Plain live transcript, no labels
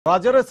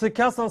राज्य में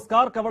शिक्षा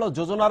संस्कार केवल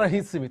योजनार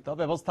ही सीमित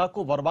व्यवस्था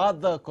को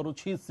बर्बाद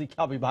करुछि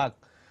शिक्षा विभाग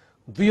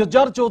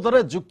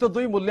 2014 युक्त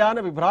 2 मूल्यांकन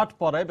विभ्राट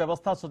पर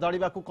व्यवस्था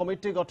सजाड़ा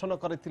कमिटी गठन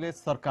करथिले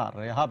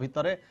सरकार। यह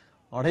भितर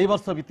 2.5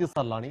 वर्ष बीती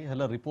साराणी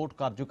हेले रिपोर्ट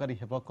कार्यकारी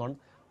हेब कौन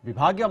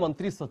विभागीय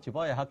मंत्री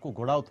सचिव यह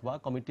गोड़ाउथवा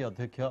कमिटी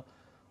अध्यक्ष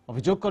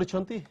अभियोग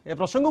करिसेंती। ए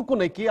प्रसंग को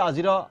लेकिन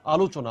आज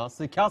आलोचना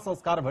शिक्षा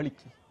संस्कार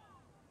भेलिकी।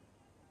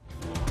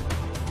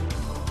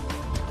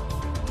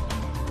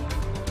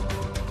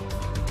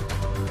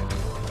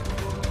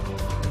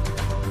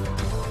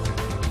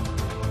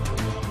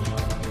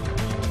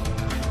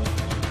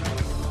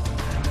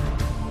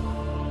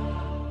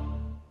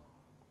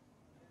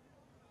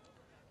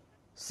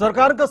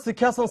 सरकार का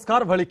शिक्षा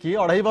संस्कार भेलिकी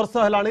 2.5 वर्ष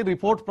हेलानी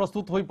रिपोर्ट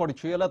प्रस्तुत हो पड़ी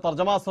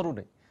तर्जमा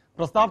सरुने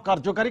प्रस्ताव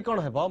कार्यकारी कौन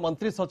हेब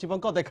मंत्री सचिव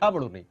देखा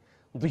मिलूनी।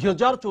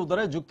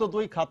 2014 युक्त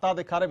 2 खाता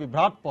देखार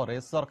विभ्राट पर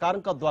सरकार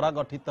द्वारा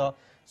गठित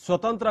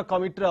स्वतंत्र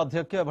कमिटी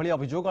अध्यक्ष एभली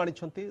अभियोग आनी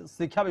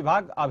शिक्षा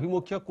विभाग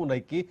आभिमुख्य को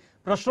लेकिन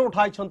प्रश्न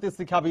उठाई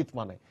शिक्षाविद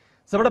माने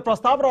सेबडे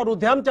प्रस्ताव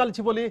अनुध्यान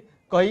चली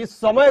कही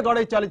समय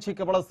गड़े चली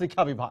केवल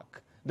शिक्षा विभाग।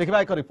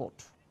 देखा एक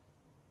रिपोर्ट।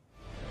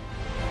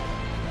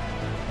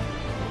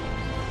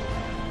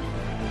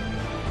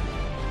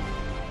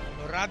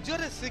 राज्य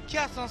रे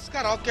शिक्षा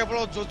संस्कार केवल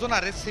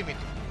योजन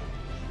सीमित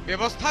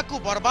व्यवस्था को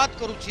बर्बाद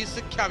करुछि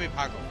शिक्षा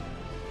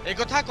विभाग। एक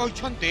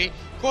कहते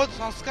खोद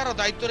संस्कार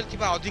दायित्व रे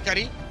थिबा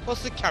अधिकारी और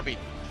शिक्षाविद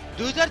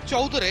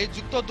 2014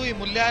 युक्त 2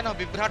 मूल्यांकन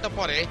विभ्राट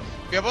पर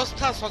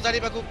व्यवस्था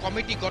सजाड़ा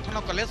कमिटी गठन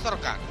कले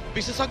सरकार।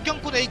 विशेषज्ञों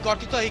को नहीं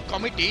गठित यह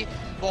कमिटी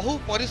बहु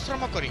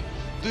परिश्रम कर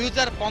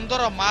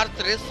 2015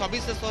 मार्च रे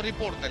सविशेष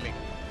रिपोर्ट देले।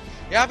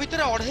 या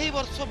भितर 2.5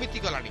 वर्ष बीती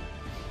गलानी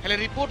हेले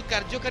रिपोर्ट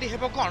कार्यकारी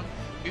हेब कौन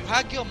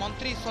विभागीय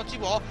मंत्री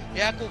सचिव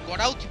यह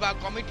गड़ाउथिबा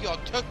कमिटी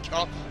अध्यक्ष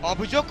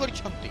अभियोग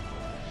करिसेंती।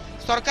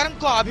 सरकार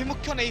को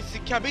आभिमुख्य नहीं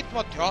शिक्षाविद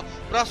मध्य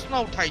प्रश्न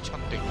उठाई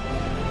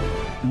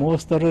मो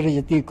स्तर रे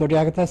जति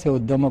करिया कथा से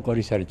उद्यम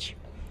करि सारिछि।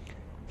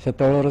 से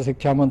तळर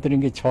शिक्षा मंत्री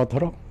की 6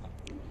 थर,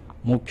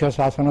 मुख्य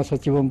शासन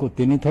सचिव को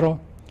 3 थर,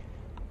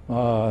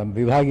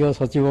 विभागीय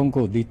सचिव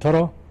को 2 थर,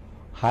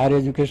 हायर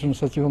एजुकेशन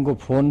सचिव को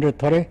फोन रे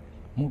थरे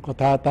मु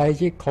कथाता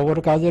है खबर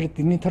कागज रे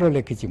 3 थर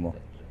लिखिछि मो।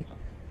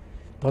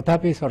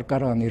 तथापि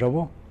सरकार नीरव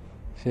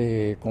से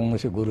कौन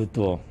से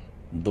गुरुत्व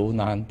दौ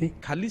नांती।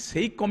 खाली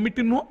से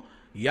कमिटी नुह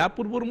या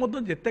पूर्व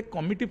जिते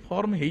कमिटी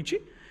फॉर्म होती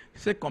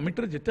से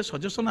कमिटी जिते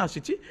सजेसन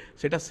आसी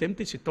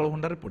सेमती शीतल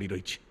भंडार पड़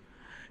रही।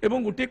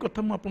 एवं गोटे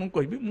कथा मुझे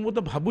कहबी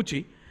मुझे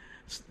भावुची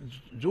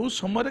जो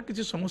समय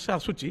किसी समस्या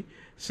आसूची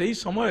से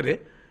समय रे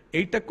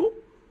एटा को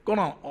कौन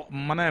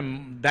माने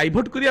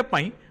डाइवर्ट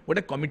करने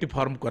गोटे कमिटी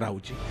फॉर्म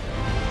कराउची।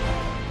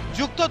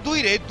 युक्त 2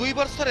 रे 2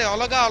 वर्ष रे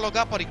अलग अलग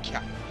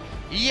परीक्षा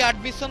ई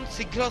एडमिशन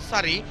शीघ्र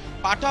सारी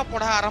पाठ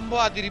पढ़ा आरंभ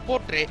आदि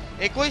रिपोर्ट रे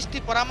 21टी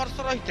परामर्श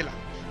रही।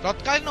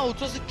 तत्कालीन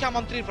उच्च शिक्षा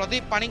मंत्री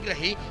प्रदीप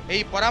पाणिग्राही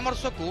यही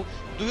परामर्श को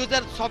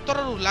 2017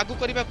 रु लागू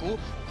करने को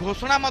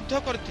घोषणा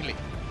करथिले।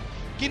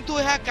 किंतु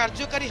यह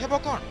कार्यकारी हेब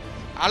कौन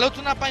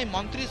आलोचना पाई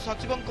मंत्री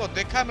सचिव को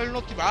देखा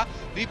मिलुनथिबा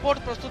रिपोर्ट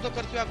प्रस्तुत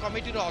करथिबा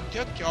कमिटीर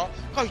अध्यक्ष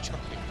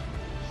कहिसथि।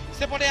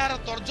 सेपटे यार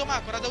तर्जमा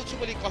करा जाउछि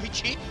बोली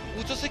कहिछि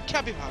उच्च शिक्षा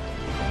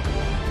विभाग।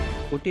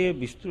 गोटे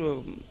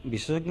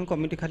विशेषज्ञ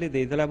कमिटी खाली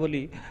देदेला बोली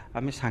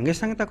आम सांगे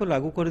सांगे ताको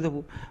लागू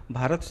करदेबू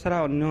भारत सारा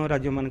अन्य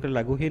राज्य मानक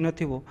लागू ही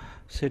नथिबो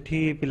सेठी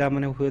पिला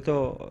माने हुए तो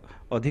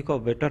अधिक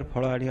बेटर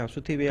फल आनी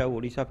आसुथिबे आ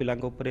ओडिशा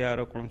पिलांक ऊपर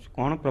यार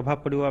कोन प्रभाव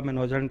पड़िबो आम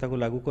न जानि ताको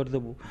लागू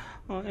करदेबू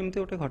एमते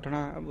गोटे घटना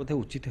बोधे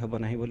उचित हेबो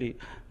नाही बोली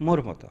मोर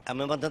मत।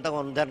 आम मत ताको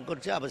अनुधान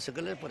करछि आवश्यक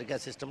ले परीक्षा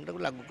सिस्टम ताको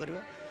लागू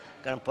करबा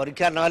कारण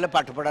परीक्षा न हेले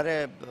पाठ पढ़ारे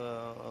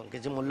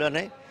किछि मूल्य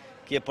नै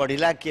किए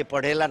पढ़िला किए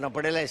पढ़ेला न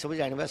पढ़ेला ए सब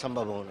जानिबा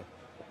संभव होना।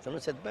 तेणु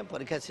से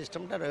परीक्षा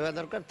सिस्टमटा रहा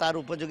दरकार तार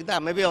उपयोगिता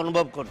आम भी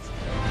अनुभव कर।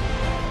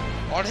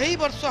 2.5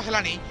 वर्ष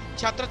हेलानी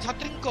छात्र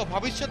छात्री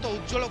भविष्य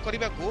उज्जवल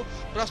करने को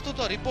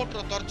प्रस्तुत रिपोर्ट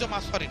तर्जमा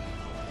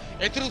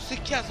सरीन। एथिरु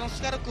शिक्षा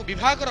संस्कार को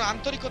विभाग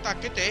आंतरिकता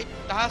केते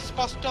ताहा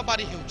स्पष्ट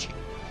बारी हेउछि।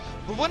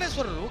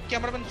 भुवनेश्वर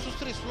कैमरामैन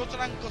सुश्री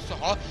सुलोचना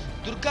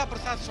दुर्गा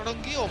प्रसाद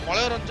षडंगी और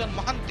Malay Ranjan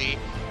Mahanti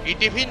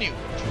ETV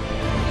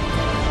news.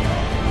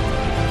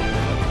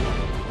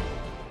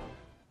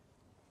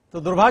 तो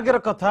दुर्भाग्यर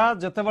कथा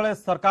जितेबाला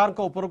सरकार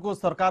को ऊपर को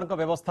सरकार को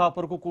व्यवस्था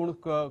ऊपर को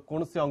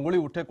कौन सी अंगुली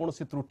उठे कौन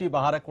सी त्रुटि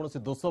बाहर कौन सी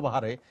दोष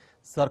बाहर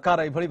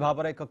सरकार यही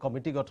भाव में एक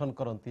कमिटी गठन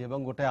करती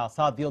और गोटे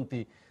आशा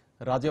दियंती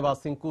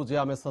राज्यवासी को जे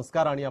आम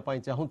संस्कार आने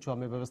चाहूँ आम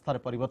व्यवस्था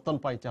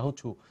परिवर्तन चाहूँ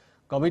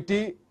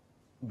कमिटी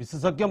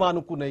विशेषज्ञ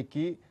मानू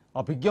नहीं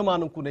अभिज्ञ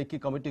मानू नहीं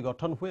कमिटी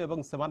गठन हुए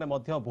और से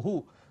बहु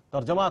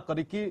तर्जमा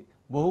करी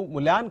बहु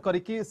मूल्यांकन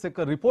करी से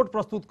रिपोर्ट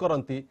प्रस्तुत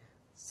करती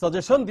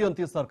सजेशन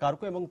दियंती सरकार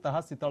को एवं ताहा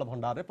शीतल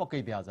भंडार रे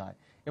पकई दिया जाए।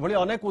 एभली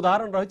अनेक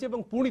उदाहरण रही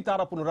पुणी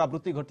तार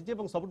पुनरावृत्ति घटी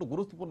सबुठ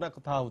गुरुत्वपूर्ण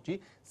कथा होची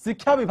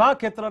शिक्षा विभाग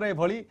क्षेत्र में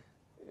एभली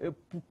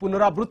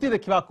पुनरावृत्ति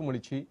देखा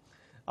मिली।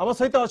 आम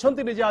सहित अच्छा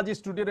निजे आज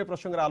स्टूडियो रे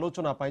प्रसंग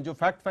आलोचना जो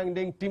फैक्ट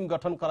फाइंडिंग टीम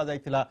गठन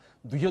करा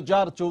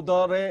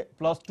 2014 रे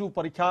 +2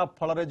 परीक्षा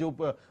फल रे जो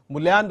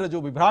मूल्यांकन रे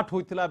जो विभ्राट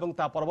होइतिला एवं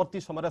ता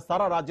परवर्ती समय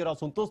सारा राज्यर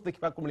असंतोष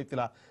देखा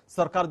मिलता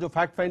सरकार जो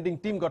फैक्ट फाइंडिंग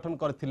टीम गठन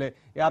करथिले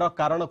यार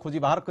कारण खोजी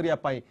बाहर करिया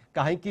पाई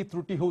काहेकि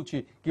त्रुटि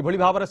होउछि किभଳି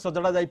भाबरे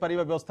सजडा जाई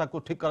परिबा व्यवस्था को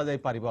ठीक करा जाई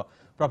परिबो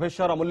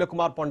प्रोफेसर अमूल्य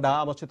कुमार पंडा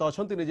आम सहित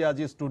अच्छा निजे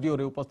आज स्टूडियो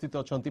रे उपस्थित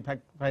अच्छा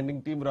फैक्ट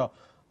फाइंडिंग टीम रो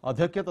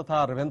अध्यक्ष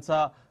तथा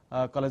रेवेन्सा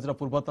कॉलेज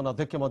पूर्वतन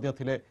अध्यक्ष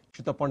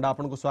च्युत पंडा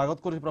आपन को स्वागत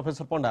करुछि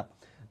प्रोफेसर पंडा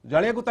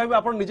जानिया को ताबे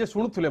आपण निजे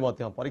सुनुथुले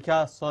मध्य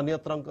परीक्षा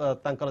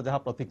संयंत्र जहाँ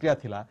प्रतिक्रिया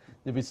थिला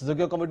जे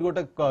विशेषज्ञ कमिटी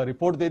गोटे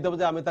रिपोर्ट दे देबो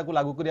जे आमे ताकू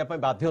लागू करिया पय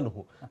बाध्य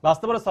नहु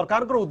वास्तव में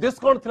सरकार को उद्देश्य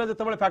कोन थिला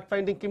जेतेबेले फैक्ट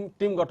फाइंडिंग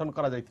टीम गठन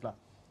करा जायथिला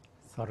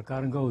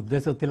सरकार को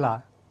उद्देश्य थिला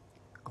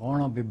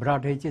कोन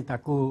विभ्राट हेछि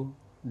ताकू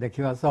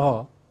देखिवा सह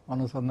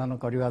अनुसंधान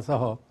करिवा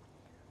सह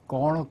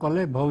कौन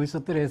कले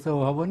भविष्य में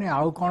सब हेनी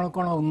आउ कौन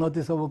कौन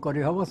उन्नति सब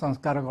करहब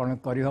संस्कार कौन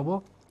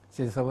करहब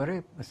से सब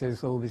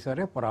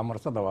विषय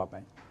परामर्श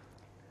दवापाई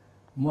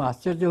मु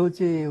आश्चर्य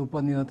होची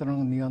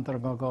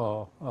उपनियंत्रक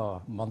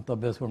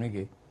मंतव्य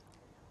शुणिकी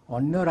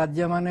अन्य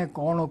राज्य माने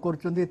कौन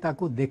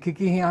कर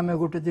देखिकी ही आमे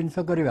गोटे जिनस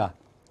करवा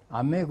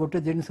आमे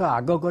गोटे जिनस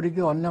आग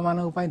करिकी अन्य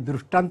मानक पई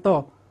दृष्टांत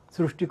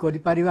सृष्टि करि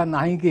परिबा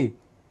नाही कि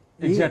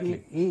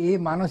ए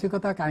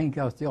मानसिकता कहीं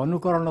आछी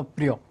अनुकरण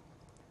प्रिय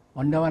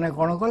अन्य माने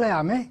कौन कले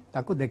आमे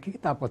ताकू देखिकी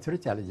ता पछरे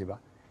चली जिबा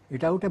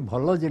एटा गोटे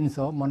भल जिनस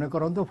मन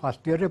करंतु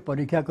फर्स्ट ईयर रे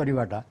परीक्षा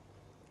करिवाटा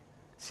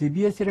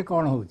सीबीएसई रे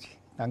कौन होउची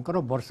तांकर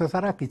वर्ष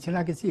सारा किछि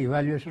ना किछि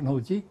इवैल्यूएशन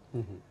होउची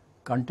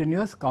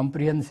कंटीन्यूअस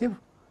कॉम्प्रिहेंसिव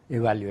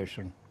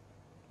इवैल्यूएशन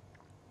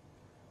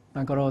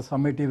तांकर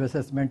summative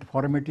assessment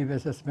formative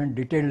assessment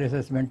detailed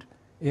assessment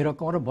ए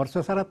रकम वर्ष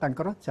सारा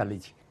तांकर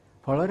चलीछि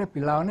फल रे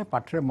पिला माने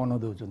पाठ रे मन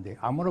दउचंदी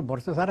हमर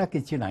वर्ष सारा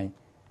किछि नाही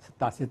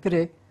ता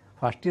सेतरे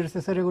फर्स्ट ईयर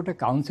शेष में गोटे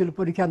काउंसिल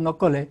परीक्षा न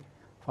कले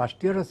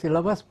फर्स्ट ईयर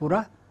सिलेबस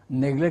पूरा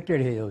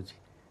नेग्लेक्टेड हो जाउछि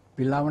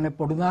पिला माने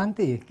पढ़ुना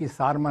कि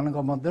सार मानक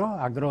मध्य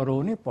आग्रह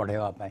रोनी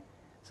पढ़ेवाई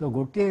सो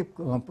गोटे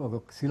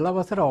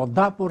सिलेबस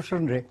अधा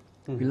पोर्शन रे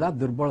पिला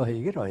दुर्बल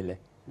होगी रहिले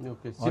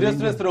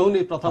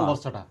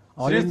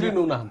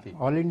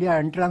ऑल इंडिया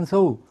एंट्रांस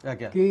हो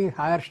कि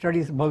हायर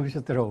स्टडीज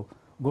भविष्य हो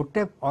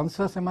गोटे अंश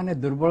से माने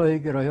दुर्बल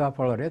होगी रहा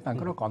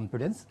फल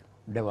कॉन्फिडेंस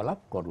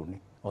डेवलप करूनी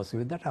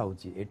असुविधाटा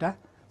होची एटा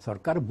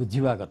सरकार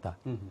बुझीवा कथा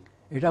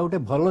एटा गोटे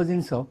भल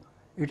जिनस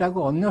एटा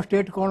को अन्य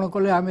स्टेट कौन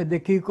कले आमे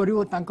देखी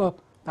करिवो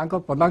तांको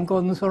पदांक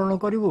अनुसरण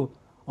करिवो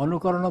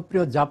अनुकरण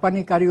प्रिय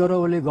जापानी कारीगर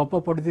बोली गप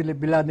पढ़ी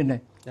पिला दिने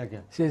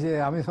से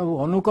आमे सब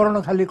अनुकरण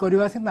खाली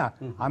करवा सिना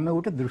आमे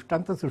गोटे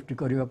दृष्टांत सृष्टि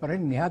करबा पारे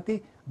निहाती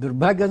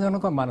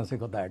दुर्भाग्यजनक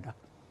मानसिकता एटा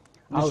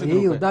आ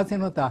एही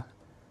उदासीनता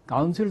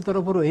काउंसिल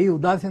तरफ एही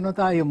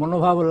उदासीनता ये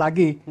मनोभाव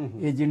लागी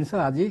ये जिनस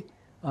आज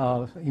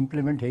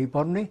इम्प्लीमेंट हो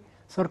पारनी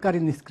सरकारी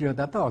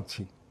निष्क्रियता तो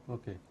अच्छी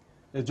ओके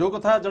जो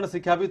कथा जन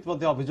शिक्षाविद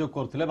अभियोग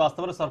करते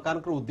वास्तव में सरकार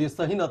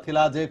उद्देश्य ही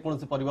नाला जे कौन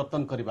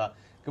परिवर्तन करवा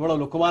केवल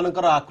लोक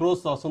मानकर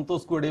आक्रोश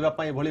असंतोष को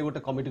एड़ाई गोटे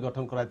कमिटी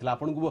गठन कराइला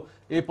आपन को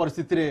ए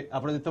परिस्थिति रे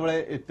आपन जेतेबेले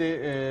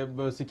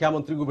एते शिक्षा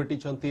मंत्री को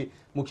भेटी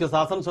मुख्य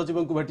शासन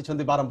सचिव को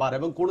भेटी बारंबार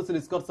एवं कौन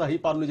निष्कर्ष हो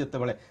पारनी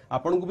जेतेबेले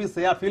आपन को भी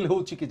सेया फील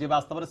होउछि कि जे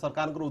वास्तव में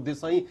सरकार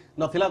उद्देश्य ही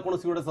नथिला कौन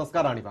गोटे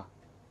संस्कार आनिबा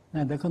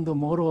ना देखंतु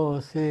मोर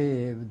से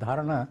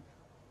धारणा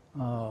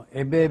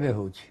एबे एबे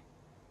होउछि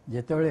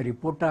जेतेबेले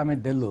रिपोर्ट आमे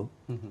देलु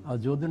आ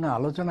जो दिन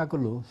आलोचना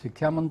कलु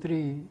शिक्षा मंत्री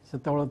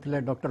सेतेबेले थिले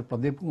डॉक्टर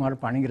प्रदीप कुमार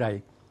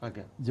पाणिग्राही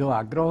जो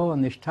आग्रह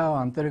निष्ठा और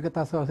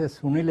आंतरिकता सह से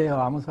शुणिले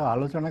आम सह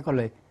आलोचना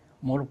कले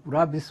मोर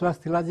पूरा विश्वास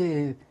थिला जे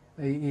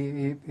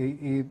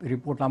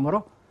रिपोर्ट आमर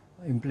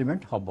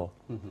इम्प्लीमेंट हम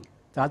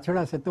ता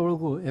छड़ा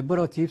सेतेबेलू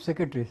एबर chief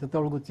secretary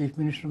सेतेबेलू chief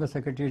minister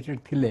secretary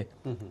थिले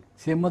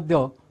से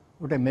मध्य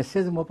गोटे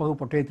मेसेज मो पाखु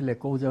पठेइथिले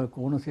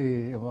कौन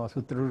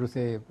सूत्र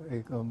से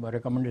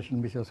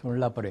रेकमेंडेशन विषय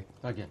शुणला परे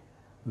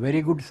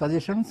very good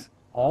suggestions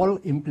all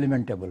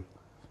implementable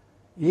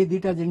ये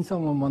दुटा जिनस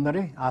मो मन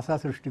में आशा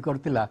सृष्टि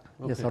करतिला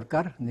जे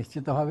सरकार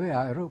निश्चित भाव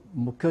यार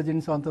मुख्य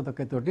जिनस अंतत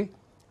केतोटी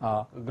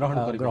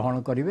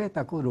ग्रहण करिवे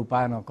ताकू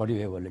रूपायन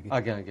करिवे बोली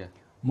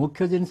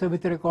मुख्य जिनस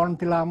भितर कौन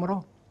थिला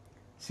हमरो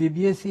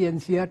सीबीएसई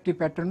एनसीईआरटी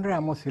पैटर्न रे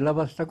हम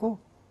सिलेबस टाको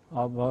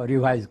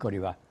रिवाइज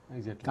करवा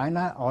कहीं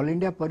ऑल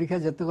इंडिया परीक्षा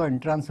जतक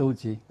एंट्रांस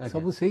होची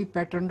सब सही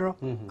पैटर्न रो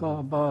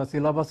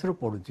सिलेबस रो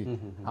पडुची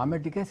आमे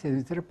टिके से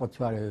विषय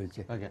पछुआ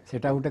रहउचे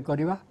सेटा उठे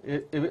करवा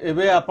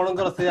एबे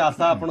आपनकर से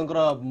आशा आपनकर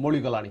मोळी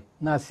गलानी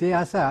ना से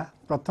आशा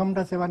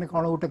प्रथमटा से माने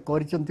कोन उठे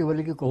करिसंती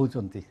बोली कि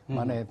कहउचंती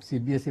माने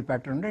सीबीएसई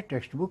पैटर्न रे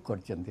टेक्स्ट बुक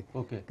करचंती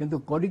किंतु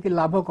करी कि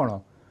लाभ कोन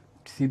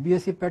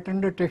सीबीएसई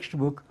पैटर्न रे टेक्स्ट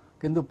बुक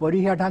किंतु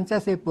परीक्षा ढांचा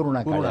से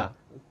पुराना काला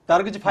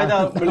तार किछि फायदा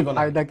मिलबो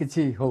फायदा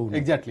किछि हो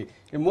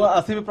एग्जैक्टली मु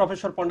आसीबी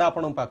प्रोफेसर पंडा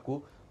आपन पाकू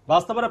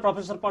वास्तव में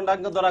प्रोफेसर पंडा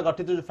के द्वारा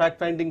गठित जो फैक्ट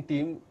फाइंडिंग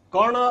टीम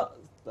कौन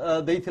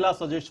देइथिला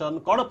सजेशन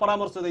कौन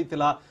परामर्श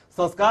देइथिला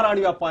संस्कार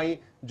आनिबा पई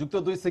युक्त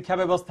 2 शिक्षा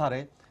व्यवस्था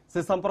रे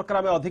से संपर्क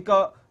में अधिक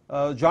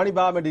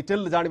जानिबा में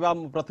डिटेल जानिबा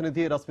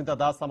प्रतिनिधि रश्मिता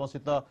दास आम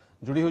सहित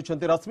जोड़ी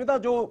होइछन्ती रश्मिता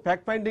जो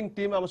फैक्ट फाइंडिंग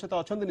टीम आम सहित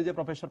अछन्ती निजे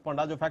प्रोफेसर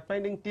पंडा जो फैक्ट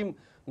फाइंडिंग टीम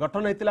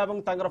गठन हेतिला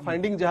एवं तांगर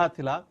फाइंडिंग जहा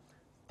थिला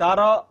तार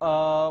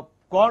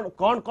कौन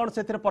कौन कौन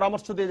से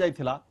परामर्श दी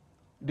जाइथिला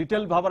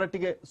डिटेल भाव में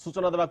टिके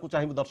सूचना देवा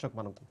चाहिए दर्शक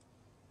मानक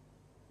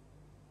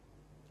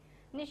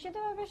निश्चित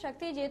भाव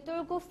शक्ति जेतु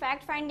को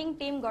फैक्ट फाइंडिंग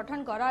टीम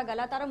गठन करा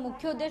गला तार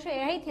मुख्य उद्देश्य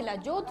यही थिला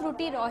जो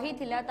त्रुटि रही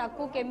थिला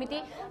ताकू केमिति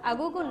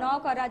आगु को न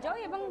करा जाओ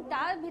एवं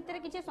ता भितर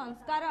किछि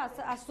संस्कार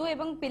आसु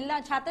एवं पिल्ला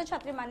छात्र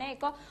छात्री माने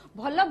एक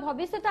भल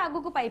भविष्य आगु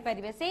को पाई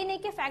परिबे सेही नै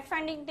के फैक्ट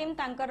फाइंडिंग टीम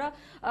तांकर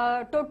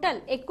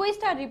टोटल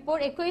 21 टा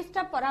रिपोर्ट 21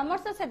 टा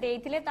परामर्श से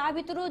देइथिले ता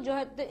भितरु जो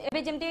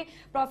एबे जेमति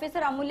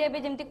प्रोफेसर अमूल्य एबे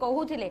जेमति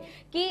कहूथिले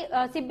कि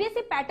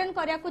सीबीएसई पैटर्न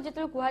करिया को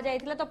जेतु कुहा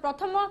जाइथिला तो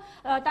प्रथम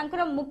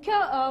तांकर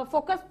मुख्य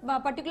फोकस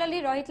पर्टिकुलरली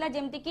रही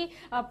जेमती कि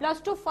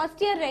 +2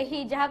 फर्स्ट ईयर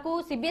रही जहाँ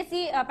को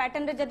सीबीएसई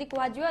पैटर्न रे जदी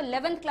कुहा जियो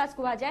 11th क्लास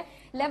कुहा जाए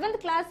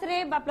 11th क्लास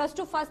रे बा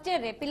 +2 फर्स्ट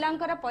ईयर रे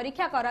पिलांकर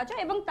परीक्षा करा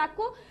जाए एवं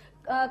ताकू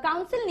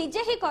काउंसिल निजे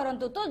ही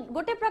करंतु तो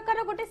गोटे प्रकार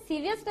गोटे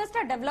सीरियसनेस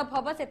टा डेवलप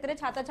होबा सेतरे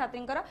छात्र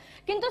छात्रींकर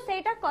किंतु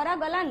सेटा करा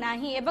गला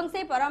नाही एवं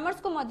से परामर्श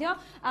को मध्य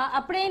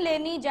आपणे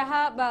लेनी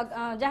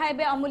जहा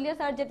एबे अमूल्य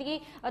सर जति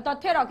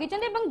तथ्य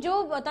रखिछन एवं जो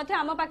तथ्य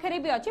आम पाखरे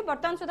भी अछि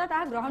वर्तमान सुधा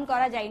ता ग्रहण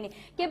करा जायनी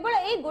केवल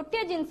ए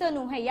गोटे जिंस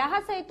नुहे याहा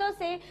सहित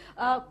से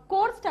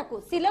कोर्स टाको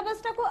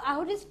सिलेबस टाको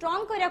आहुरी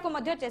स्ट्रांग करिया को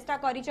मध्य चेष्टा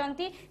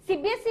करिसंती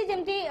सीबीएसई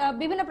जेमती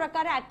विभिन्न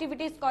प्रकार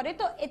एक्टिविटीज करे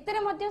तो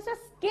एतरे मध्य से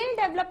स्किल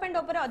डेवलपमेंट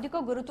ऊपर अधिक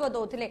गुरुत्व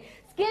दउथिले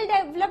स्किल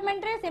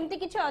डेवलपमेंट रे सेमती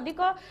किछ अधिक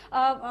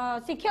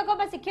शिक्षक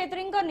बा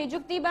शिक्षयित्री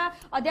नियुक्ति बा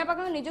अध्यापक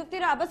नियुक्ति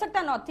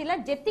आवश्यकता नथिला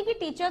जेति की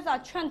टीचर्स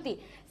अछंती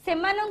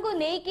सेमानंकु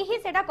नेई कि ही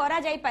सेटा करा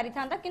जाई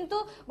परिथांता किंतु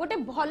गोटे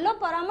भलो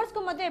परामर्श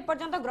को मध्ये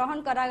एपर्यंत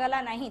ग्रहण करा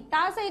गला नाही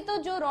ता सहित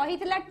जो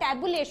रहिथिला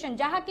टैबुलेशन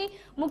जहा कि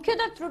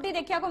मुख्यतः त्रुटि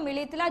देखिया को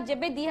मिलिथिला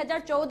जेबे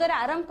 2014 रे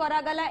आरंभ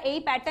करा गला एई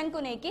पैटर्न को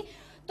नै कि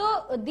तो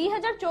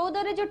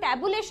 2014 रे जो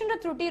टैबुलेशन रो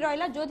त्रुटि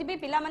रहिला जोथि भी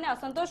पिला माने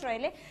असंतोष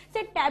रहिले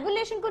से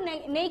टैबुलेशन को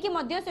नै कि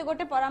मध्य से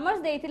गोटे परामर्श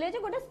देइथिले जे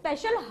गोटे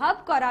स्पेशल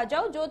हब करा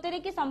जाऊ जोतरे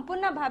कि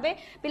संपूर्ण भाबे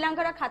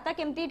पिलांकर खाता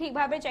केमती ठीक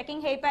भाबे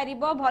चेकिंग हेई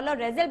परिबो भलो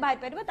रिजल्ट बाहर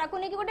परिबो ताकू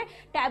नै कि गोटे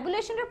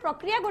टैबुलेशन रो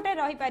प्रक्रिया गोटे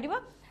रही परिबो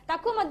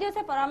ताकू मध्य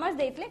से परामर्श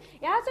देइथिले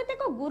या सहित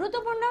एक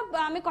गुरुत्वपूर्ण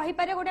आमे कहि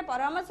पारे गोटे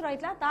परामर्श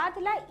रहितला ता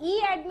थिला ई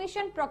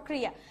एडमिशन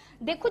प्रक्रिया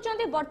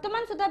देखुचंती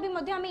वर्तमान सुधा भी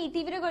मध्य आमे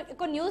ईटीवी रे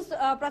एक न्यूज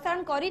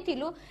प्रसारण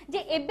करिथिलु जे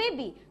एबे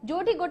भी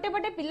जोठी गोटे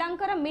बटे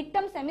पिलांकर मिड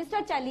टर्म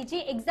सेमिस्टर चली छी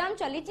एग्जाम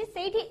चली छी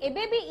सेठी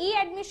एबे भी ई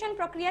एडमिशन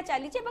प्रक्रिया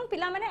चली छी एवं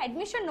पिला माने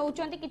एडमिशन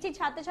नउचंती किछि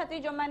छात्र छात्री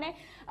जो माने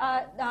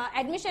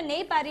एडमिशन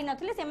नै पारि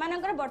नथिले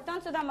सेमानकर वर्तमान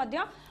सुधा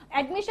मध्य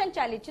एडमिशन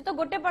चली छी तो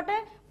गोटे पटे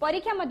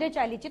परीक्षा मध्य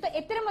चली छी तो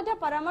एतरे मध्य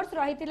परामर्श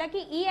रहितिला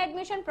कि ई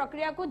एडमिशन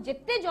प्रक्रिया को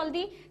जेते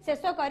जल्दी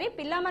शेष करी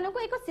पिला मानको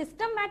एक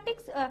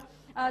सिस्टमैटिक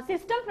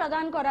सिस्टम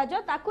प्रदान करा जो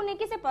ताकू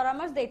नेकी से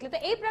परामर्श देइतले तो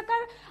एई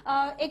प्रकार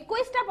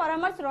 21 टा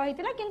परामर्श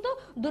रहितला किंतु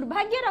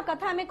दुर्भाग्यर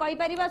कथा हमें कहि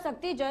परिबा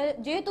शक्ति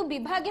जेहेतु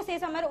विभाग से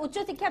समय उच्च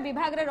शिक्षा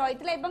विभाग रे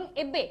रहितला एवं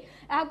एबे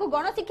आकु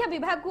गण शिक्षा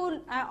विभाग को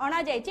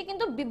अणा जायछि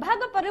किंतु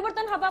विभाग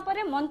परिवर्तन हबा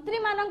परे मंत्री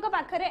मानक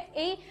पाखरे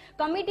एई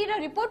कमिटी रो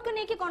रिपोर्ट को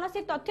नेकी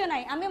कोनोसी तथ्य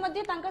नाही आमे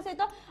मध्ये तांका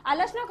सहित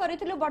आलोचना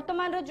करिथिलु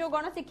वर्तमान रो जो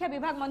गण शिक्षा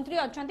विभाग मंत्री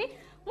अछंती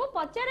मु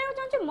पचारे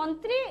चाहूँ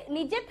मंत्री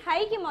निजे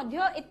थाई कि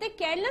मध्य एते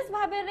केयरलेस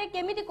भाबे रे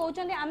केमिति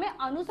कहउछन्ते आमे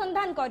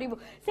अनुसंधान करिवु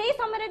सेही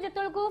समय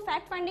जेतल को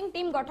फैक्ट फाइंडिंग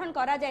टीम गठन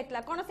करा जायतला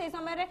कोन सेही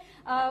समय रे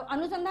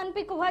अनुसंधान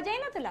पे कुहा जाय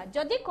नथला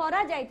जदी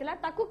करा जायतला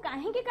ताकू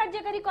काहे कि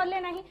कार्यकारी करले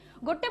नाही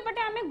गोटे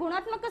पटे आमे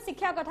गुणात्मक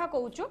शिक्षा कथा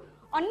कहउछु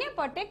अन्य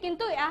पटे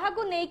किंतु याहा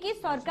को नै कि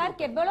सरकार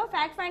केवल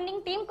फैक्ट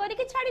फाइंडिंग टीम करी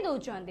कि छाडी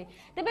दउछन्ते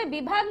तबे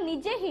विभाग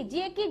निजे ही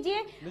जे कि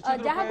जे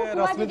जहा को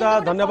कुहा रश्मिता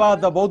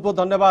धन्यवाद बहुत बहुत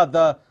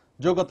धन्यवाद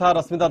जो कथा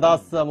रश्मिता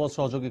दास मो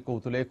सहयोगी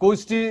कहते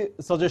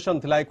 21 सजेशन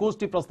थिला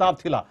 21 प्रस्ताव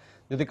थिला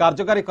यदि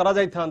कार्यकारी करा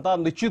जाय थांता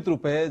निश्चित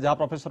रूपे जहाँ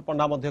प्रोफेसर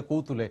पंडा मध्य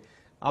कहते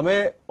आमे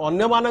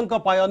अन्य मानक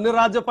पाई अन्य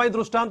राज्य पाई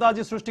दृष्टांत आज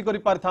सृष्टि करि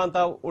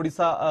पारथांता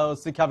ओडिशा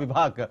शिक्षा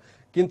विभाग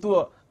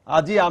किंतु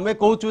आज आमे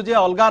कहूछु जे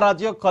अलगा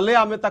राज्य कले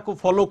आमे ताकू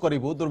फॉलो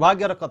करिवु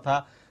दुर्भाग्यर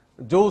कथा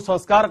जो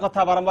संस्कार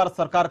कथा बारंबार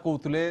सरकार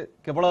कहते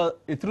केवल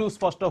एथरू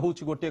स्पष्ट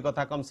होची गोटे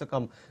कथा कम से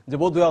कम जे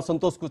बोध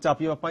असंतोष को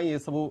चापिबा पई ये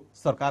सब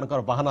सरकार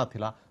कर बहाना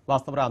थिला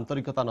वास्तव में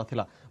आंतरिकता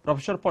नथिला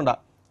प्रोफेसर पंडा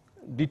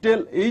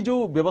डिटेल एई जो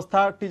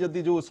व्यवस्था टी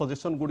जदी जो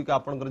सजेशन गुडी का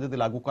आपनकर जदी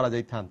लागू करा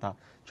जाय थांता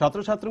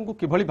छात्र छात्री को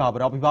किभली भाव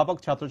रे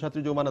अभिभावक छात्र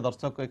छात्री जो माने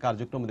दर्शक ए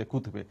कार्यक्रम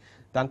देखुथबे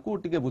तांको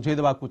टिके बुझेई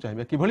देबा को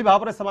चाहिबे किभली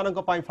भाव रे समानक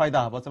पई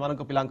फायदा हबो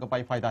समानक पिलांक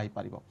पई फायदा ही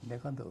पारिबो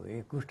देखंतु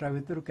 21 टा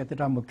भितर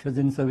केतेटा मुख्य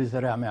जिंस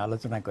विषय आमे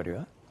आलोचना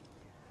करिवा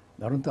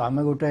धरतु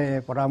आमे गोटे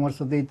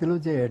परामर्श देइतिलु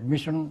जे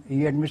एडमिशन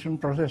ई एडमिशन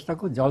प्रोसेस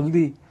को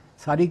जल्दी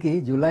सारी की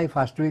जुलाई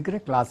फर्स्ट वीक रे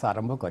क्लास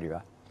आरंभ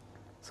करिवा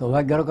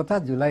सौभाग्यर कथा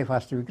जुलाई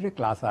फर्स्ट वीक रे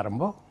क्लास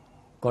आरंभ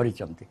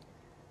करिसंती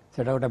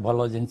सेटा गोटे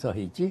भलो जिंस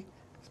होईची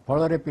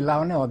फल रे पिला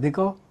माने अधिक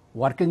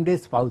वर्किंग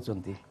डेज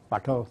पाउचंती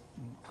पाठ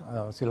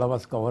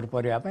सिलेबस कवर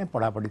करिया पे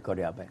पढ़ा पढ़ी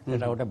करिया पे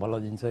सेटा गोटे भलो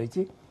जिंस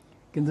होईची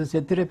किंतु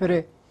सेतिरे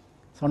फेरे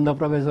संड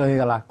प्रवेश हो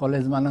गला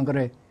कॉलेज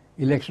मानकरे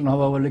इलेक्शन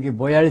हवा बोले कि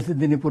 42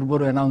 दिन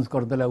पूर्व अनाउंस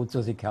करदेला उच्च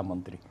शिक्षा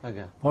मंत्री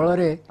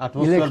फल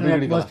इलेक्शन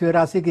एटमोस्फियर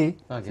आसिकी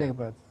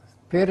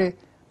फिर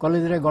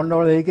कॉलेज रे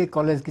गंडगोल होइके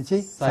कॉलेज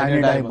किछि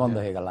साइनेटाइज बंद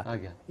हो गला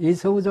ई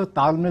सब जो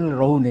तालमेल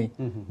रहउनी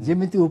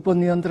जेमिति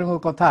उपनियंत्रण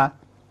कथा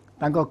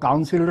तांको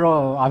काउंसिल रो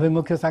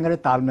आभिमुख्य संगे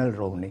तालमेल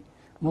रोनी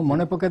मु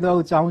मने पके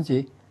देवा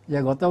चाहूँगी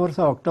जे गत वर्ष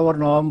अक्टोबर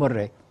नवेम्बर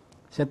रे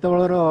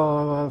सेतबेलर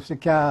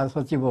शिक्षा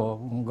सचिव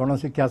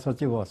गणशिक्षा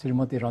सचिव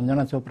श्रीमती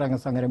रंजना चोपड़ा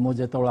संगे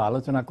मुझे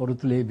आलोचना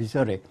करुली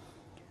विषय में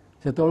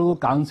सेतबेलू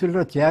काउंसिल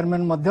रो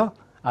चेयरमैन मध्य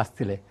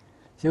आसते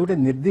से गोटे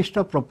निर्दिष्ट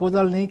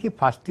प्रपोजाल नहीं कि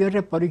फास्ट इयर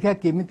रे परीक्षा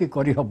केमिति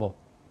करी हबो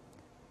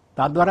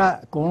ता द्वारा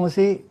कौन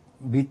सी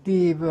भित्ति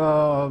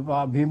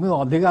भूमि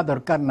अधिका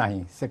दरकार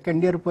नहीं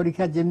सेकेंड इयर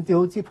परीक्षा जमती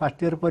होची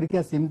फास्ट इयर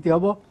परीक्षा सेमती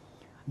हबो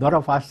धर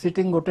फास्ट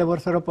सिटिंग गोटे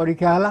वर्षर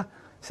परीक्षा हला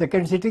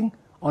सेकेंड सिटिंग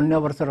अन्य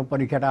वर्षर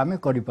परीक्षाटा आम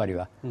कर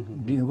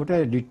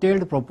गोटे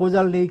डिटेल्ड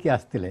प्रपोजाल नहीं कि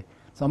आसते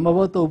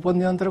संभवतः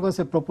उपनियंत्रक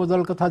से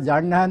प्रपोजाल कथा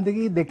जानी ना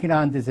कि देखी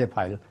ना से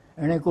फाइल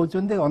एणे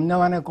कहते अन्य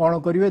माने कौन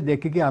करेंगे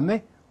देखिकी आम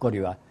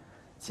करवा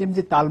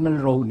सेमती तालमेल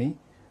रोनी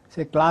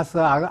से क्लास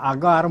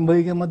आग आरंभ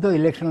होगी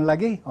इलेक्शन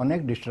लगी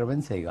अनेक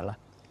डिस्टर्बेंस हो गला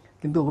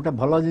किंतु गोटे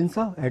भल जिनस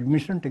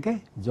एडमिशन टिके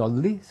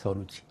जल्दी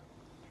सरुची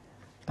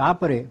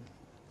तापरे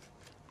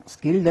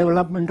स्किल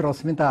डेवलपमेंट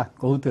रश्मिता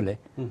कहते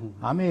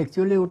आम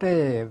एक्चुअली गोटे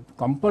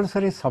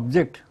कंपलसरी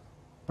सब्जेक्ट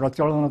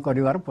प्रचलन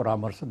कर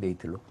परामर्श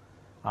देइथिलु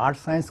आर्ट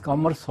साइंस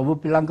कॉमर्स सबु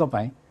पिलांक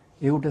पई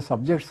ए गोटे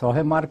सब्जेक्ट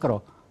 100 मार्कर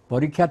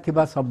परीक्षा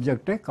थिबा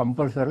सब्जेक्ट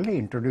कंपलसरी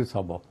इंट्रोड्यूस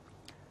हबो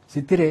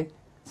सिथिरे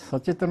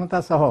सचेतनता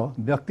सह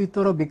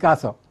व्यक्तित्वर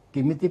विकास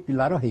केमिति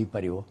पिलार हेई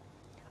परिवो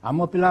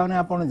आम पिला माने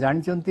आपण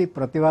जानचंती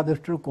प्रतिभा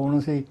दृष्टि कौन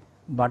से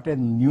बाटे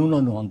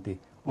न्यून नुहंती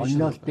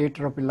अन्य स्टेट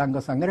रो पिलांक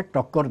संगे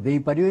टक्कर दे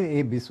पारिबे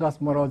ए विश्वास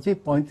मोर अछि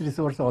 35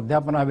 वर्ष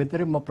अध्यापना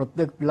भितर मो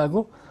प्रत्येक पिला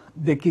को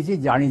देखी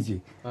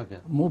जानी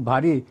मु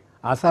भारी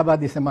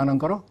आशावादी से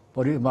मानकर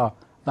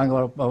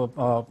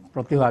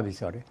प्रतिभा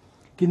विषय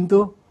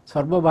किंतु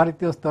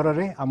सर्वभारतीय स्तर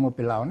में आम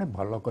पिला माने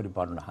भल कर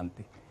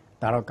पारनाहांती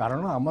तार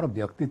कारण आमर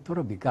व्यक्तित्वर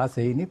विकास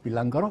हेनी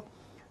पिलांकर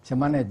से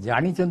माने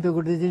जानी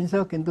गोटे जिनस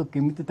किंतु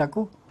केमिति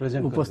ताकू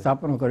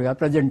उपस्थापन करवा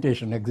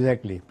प्रेजेंटेशन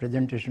एक्जाक्टली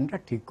प्रेजेंटेशन टा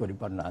ठीक कर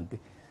पारनाहांती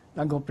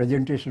तांको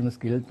प्रेजेंटेशन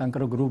स्किल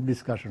तांकर ग्रुप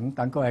डिस्कशन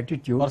तांको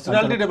एटीट्यूड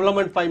पर्सनालिटी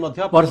डेवलपमेंट पाई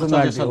मध्य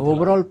पर्सनालिटी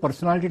ओवरऑल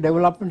पर्सनालिटी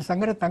डेवलपमेंट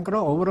संगे तांकर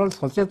ओवरऑल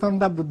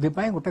सचेतनता वृद्धि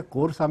पाई गोटे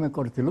कोर्स आमे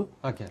करथिलु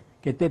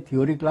केते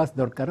थ्योरी क्लास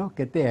दरकार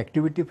केते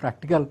एक्टिविटी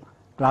प्रैक्टिकल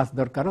क्लास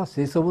दरकार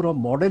से सबुर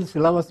मॉडल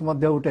सिलेबस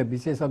मध्य गोटे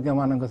विशेषज्ञ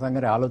मानक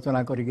संगे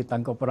आलोचना करिकि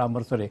तांको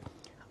परामर्श रे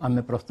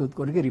आमे प्रस्तुत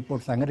करके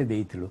रिपोर्ट संगे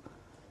देइथिलु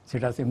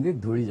सेटा सेमदी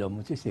धूली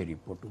जमुची से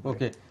रिपोर्ट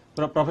ओके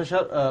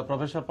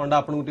प्रोफेसर पंडा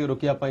आपन को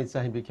रोकिया पाई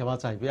चाहिबी क्षमा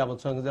चाहिबी हम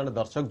संग जन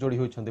दर्शक जोड़ी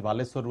होइछंती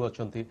बालेश्वर रु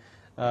अछंती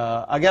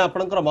आज्ञा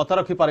आपनकर मत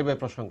रखि पारिबे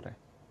प्रसंग रे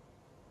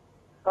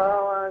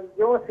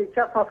जो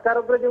शिक्षा संस्कार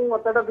ऊपर जो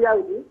मतटा दिया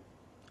होची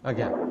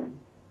आज्ञा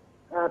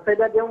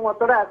सेटा जो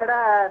मतटा आकड़ा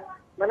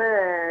माने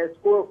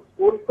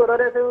स्कूल स्तर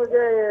रे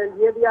जे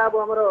ये दिया अब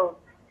हमरो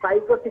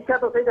साहित्य शिक्षा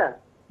तो सेटा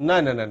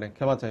नहीं नहीं नहीं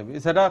क्षमा चाहिए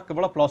सेटा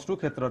केवल +2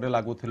 क्षेत्र रे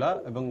लागू थिला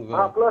एवं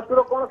 +2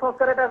 रो कोन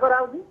संस्कार एटा करा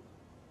होची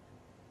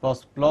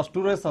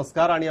 +2 रे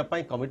संस्कार आनिया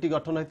पाई कमिटी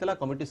गठन होइतिला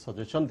कमिटी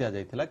सजेशन दिया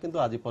जाइतिला किंतु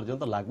आज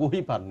पर्यंत लागू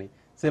ही पारनी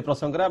से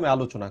प्रसंग रे हम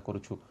आलोचना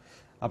करूछु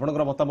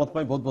आपनकर मतामत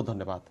पाई बहुत बहुत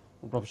धन्यवाद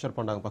प्रोफेसर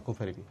पंडा पाखु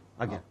फेरिबी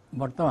आज्ञा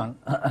वर्तमान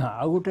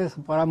आ गुटे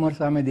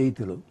परामर्श आमे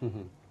देइतिलु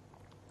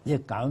जे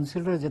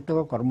काउंसिल रे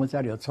जतक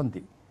कर्मचारी अछंती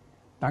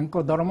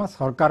तांको दरमा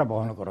सरकार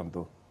वहन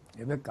करंतु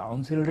एबे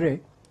काउंसिल रे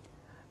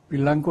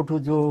पिलांकोठू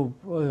जो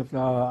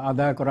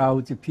आदाय करा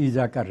होची फीस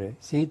आकार रे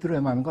सेहितु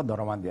एमान को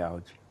दरमा दिया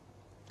होची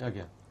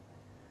आज्ञा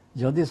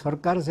जदि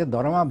सरकार से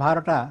दरमा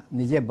भारटा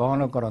निजे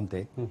वहन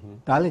करते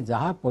ताले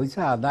जहाँ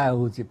पैसा आदाय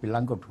होची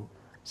पिलांकोठू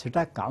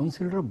सेटा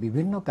काउंसिल रो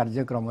विभिन्न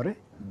कार्यक्रम रे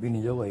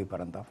विनियोग होई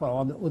परंता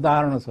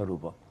उदाहरण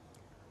स्वरूप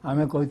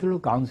आमे कहितलु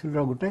काउंसिल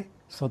रो गुटे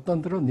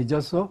स्वतंत्र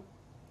निजस्व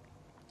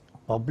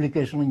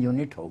पब्लिकेशन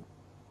यूनिट हो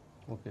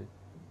ओके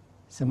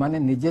से माने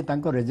निजे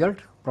तांको रिजल्ट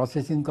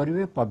प्रोसेसिंग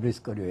करिवे पब्लिश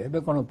करिवे एबे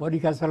कोन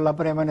परीक्षा सरला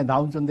परे माने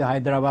दाउचंदी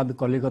हैदराबाद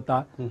कलिकता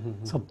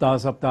सप्ताह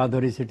सप्ताह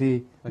धरी सिटी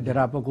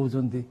डेरा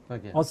पकौचंदी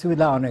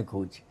असुविधा अनेक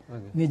होची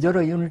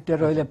निजरो यूनिट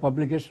रहले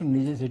पब्लिकेशन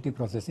निजे सिटी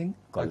प्रोसेसिंग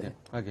कले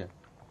आज्ञा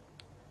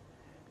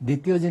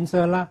द्वितीय जिनस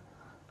हला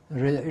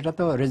एटा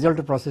तो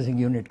रिजल्ट प्रोसेसिंग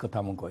यूनिट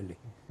कथा मु कहली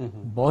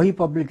बही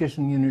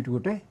पब्लिकेशन यूनिट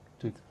गुटे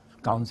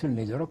काउंसिल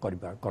निजरो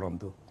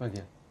करंतु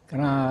आज्ञा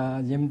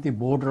कारण जेमती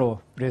बोर्ड रो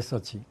प्रेस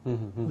अच्छी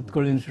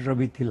उत्कल इन्स्टिट्यूट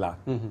भी थिला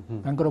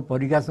तांकर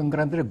परीक्षा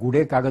संक्रांत रे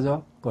गुडे कागज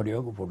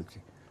करियो को पडुची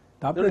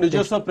तापर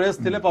निजस्व प्रेस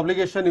थिले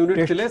पब्लिकेशन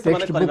यूनिट थिले से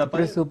माने करबा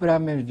प्रेस ऊपर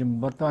हमें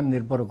वर्तमान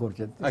निर्भर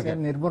करछे से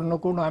निर्भर न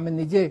कोन हमें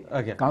निजे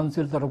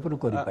काउंसिल तरफ रु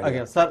करि पाए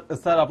आज्ञा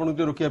सर आपन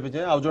के रुकिया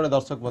पे आ जने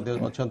दर्शक मध्ये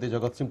अछंती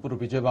जगत सिंहपुर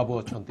विजय बाबू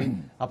अछंती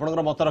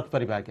आपनकर मत रख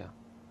परिबा आज्ञा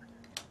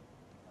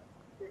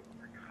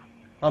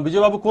हां विजय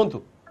बाबू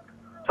कोंतु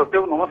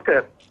सत्य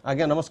नमस्कार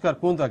आज्ञा नमस्कार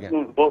कोंतु आज्ञा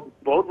बहुत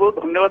बहुत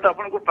धन्यवाद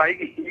आपन को पाई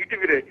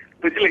यूट्यूब रे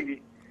बुझले की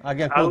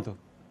आज्ञा कोंतु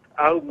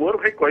आ मोर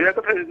भाई कहया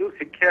कथा जो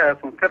शिक्षा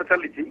संस्कार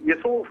चली ये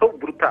सब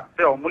वृथा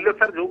से अमूल्य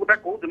सर जो गोटा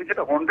कहउनी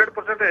सेटा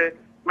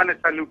 100% माने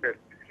सैल्यूटेड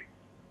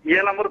ये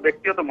हमर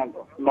व्यक्तिगत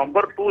मंत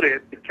नंबर 2 रे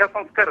शिक्षा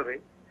संस्कार रे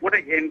गोटे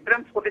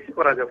एंट्रेंस पॉलिसी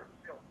करा जाव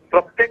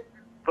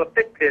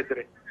प्रत्येक फेज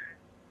रे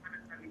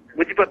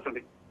बुझी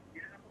परछनी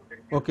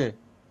ओके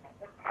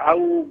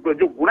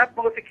जो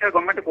गुणात्मक शिक्षा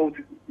गवर्नमेंट कहूँ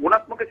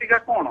गुणात्मक शिक्षा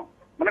कौन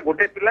माने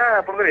गोटे पिला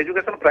आपन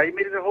एजुकेशन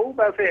प्राइमरी रे हो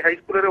बा से हाई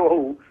स्कूल रे हो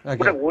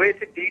गोटे ओएस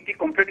टीटी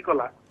कंप्लीट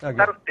कला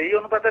तार सेही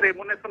अनुपात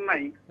रेमुनेशन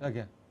नाही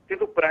आज्ञा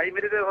किंतु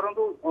प्राइमरी रे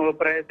धरंतु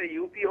प्राय से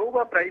यूपी हो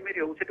बा प्राइमरी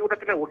हो सेठी गोटे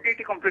पिला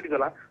ओटीटी कंप्लीट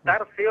कला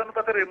तार से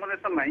अनुपात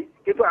रेमुनेशन नाही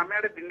किंतु आमे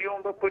आडे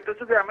विनियोग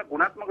कइतछु जे आमे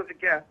गुणात्मक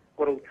शिक्षा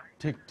करू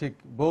ठीक ठीक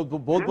बहुत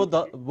बहुत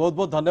बहुत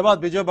बहुत धन्यवाद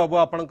विजय बाबू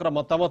आपनकर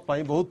मतामत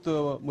पाई बहुत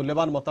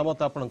मूल्यवान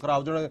मतामत आपनकर आ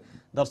जने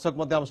दर्शक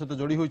मध्ये हम सहित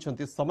जोड़ी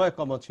होइछंती समय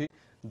कम अछि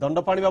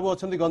दंडपाणी बाबू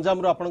अछंती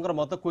गंजाम रो आपनकर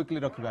मत क्विकली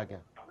रखिबा आज्ञा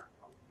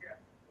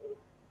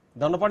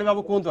दंडपाणी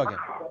बाबू कोंतु आज्ञा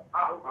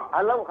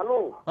हेलो हेलो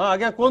हां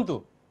आज्ञा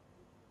कोंतु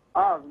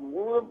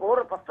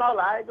मोर प्रश्न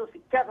है जो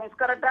शिक्षा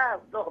संस्कार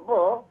जो हम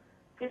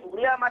कि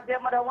उड़िया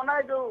माध्यम हम ना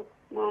जो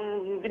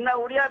बिना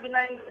उड़िया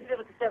बिना इंग्लिश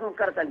शिक्षा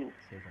संस्कार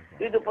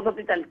चली जो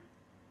पद्धति चली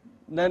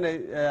नहीं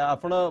नहीं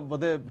आपण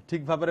बोधे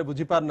ठीक भाव में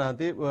बुझी पार ना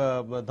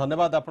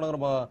धन्यवाद आपण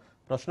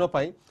प्रश्न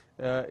पाई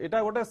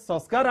एटा गोटे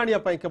संस्कार आनिया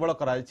पाई केवल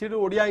कराई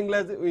ओडिया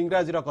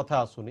इंग्राजी कथा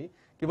आसुनी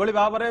किभली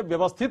भाव में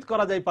व्यवस्थित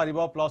करा जाई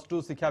पारिबो प्लस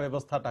 2 शिक्षा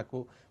व्यवस्था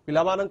टाकू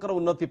पिलामानकर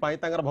उन्नति पाई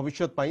तांगर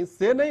भविष्यत पाई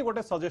से नहीं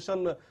गोटे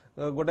सजेशन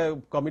गोटे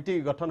कमिटी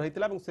गठन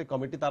होइतिला এবং से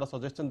कमिटी तार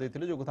सजेशन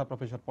देथिले जो कथा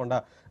प्रोफेसर पंडा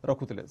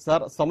रखुतिले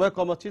सर समय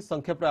कम अछि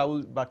संक्षेप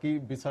आउ बाकी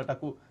विषय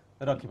टाकू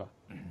रखिबा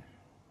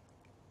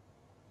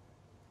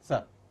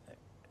सर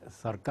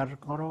सरकार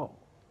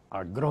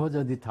आग्रह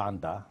जदि था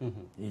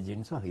ये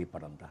जिनस हो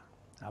पारंता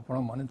आपण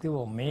मन थी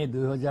मे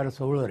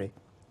 2016 रे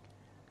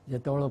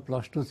जेतबेले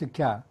प्लस 2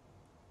 शिक्षा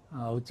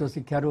उच्च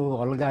शिक्षार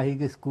अलग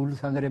हो स्कूल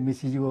सागर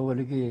मिसीज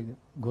बोलिकी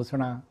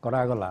घोषणा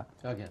करागला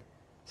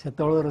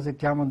सेतबेलर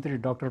शिक्षा मंत्री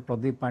डॉक्टर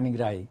प्रदीप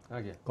पाणिग्राही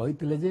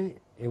कहते जे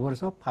ए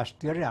वर्ष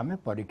फर्स्ट ईयर आम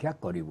परीक्षा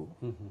करूँ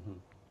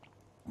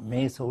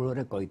मे 16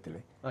 रे कहते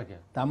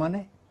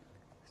तामाने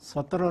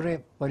 17 रे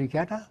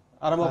परीक्षाटा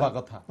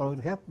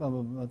परीक्षा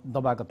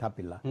दबा कथा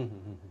पिला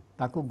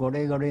ताकू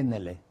गड़े गड़े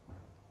नेले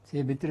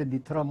से भितर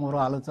दिथर मोर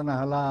आलोचना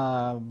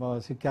हला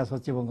शिक्षा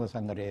सचिव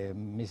संगे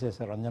मिसेस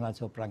रंजना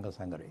चोप्रा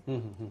संगे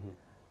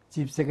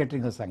चीफ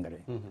सेक्रेटरी संगे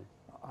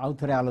आउ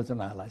थे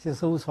आलोचना हला से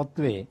सब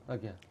सत्वे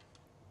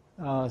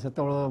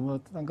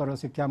से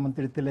शिक्षा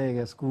मंत्री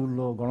थे स्कूल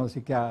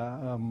गणशिक्षा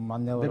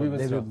माननीय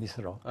देवी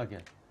मिश्र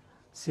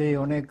से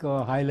अनेक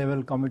हाई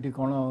लेवल कमिटी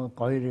कौन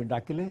कही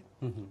डाकिले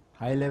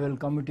हाई लेवल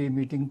कमिटी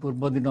मीटिंग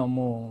पूर्व दिन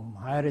मु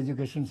हायर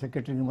एजुकेशन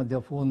सेक्रेटरी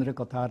फोन रे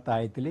कथबार्ता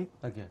होती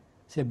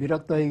से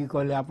विरक्त होगी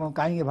कहले आप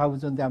कहीं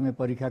भावुं आम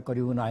परीक्षा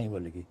करूँ ना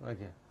बोलिकी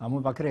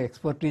आम पाखे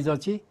एक्सपर्टीज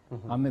अच्छी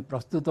आम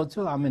प्रस्तुत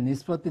अच्छु आम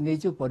निष्पत्ति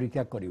नहीं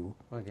परीक्षा करूँ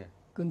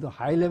किंतु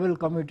हाई लेवल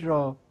कमिटीर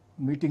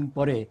मीटिंग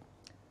पर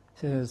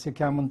से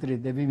शिक्षा मंत्री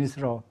देवी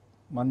मिश्र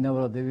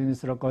माननीय देवी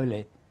मिश्र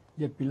कहले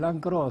जे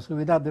पिलांकर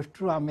असुविधा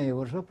दृष्टि आम ए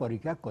वर्ष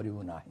परीक्षा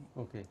करूँ ना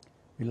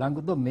पिला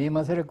तो मे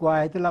मसरे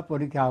कहला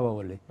परीक्षा हम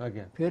बोले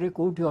फिर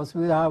कौटी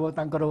असुविधा हम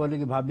तांकर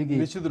बोलिकी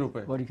भाविकी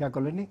परीक्षा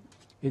कले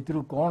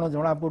कौन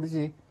जना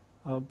पड़ी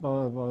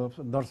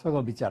दर्शक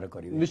विचार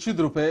करेंगे निश्चित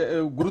रूपे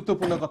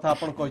गुरुत्वपूर्ण कथा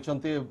आपण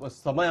कहते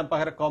समय आम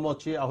पाखे कम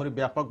अच्छी आहरी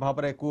व्यापक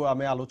भाव में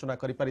आम आलोचना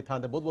करें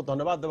बहुत बहुत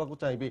धन्यवाद देवाक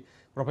चाहिए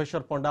प्रोफेसर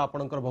पंडा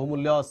आपंकर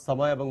बहुमूल्य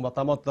समय और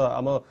मतामत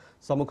आम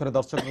सम्मुखें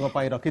दर्शकों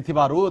रखि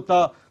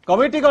तो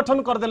कमिटी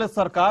गठन करदे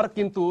सरकार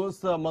किंतु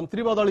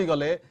मंत्री बदली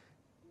गले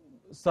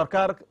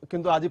सरकार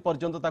किंतु आज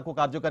पर्यंत ताको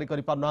कार्यकारी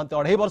करि पार नांते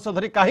 2.5 वर्ष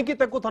धरी काहे कि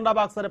ताको ठंडा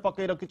बाक्स रे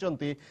पकई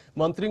रखिचंती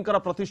मंत्रींकर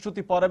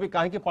प्रतिश्रुति पर भी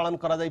काहे कि पालन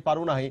करा जाई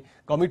पारु नाही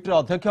कमिटी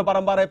अध्यक्ष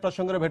बारंबार ए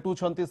प्रसंग रे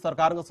भेटुछंती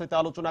सरकार सहित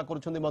आलोचना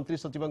करूछंती मंत्री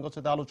सचिवଙ୍କ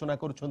सहित आलोचना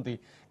करूछंती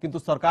किंतु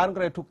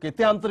सरकार एठू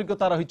केते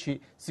आंतरिकता रहिछि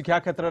शिक्षा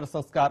क्षेत्र रे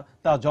संस्कार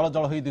ता जल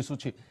जल होई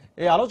दिसुछि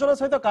ए आलोचना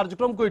सहित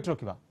कार्यक्रम को इट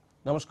रखिबा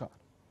नमस्कार।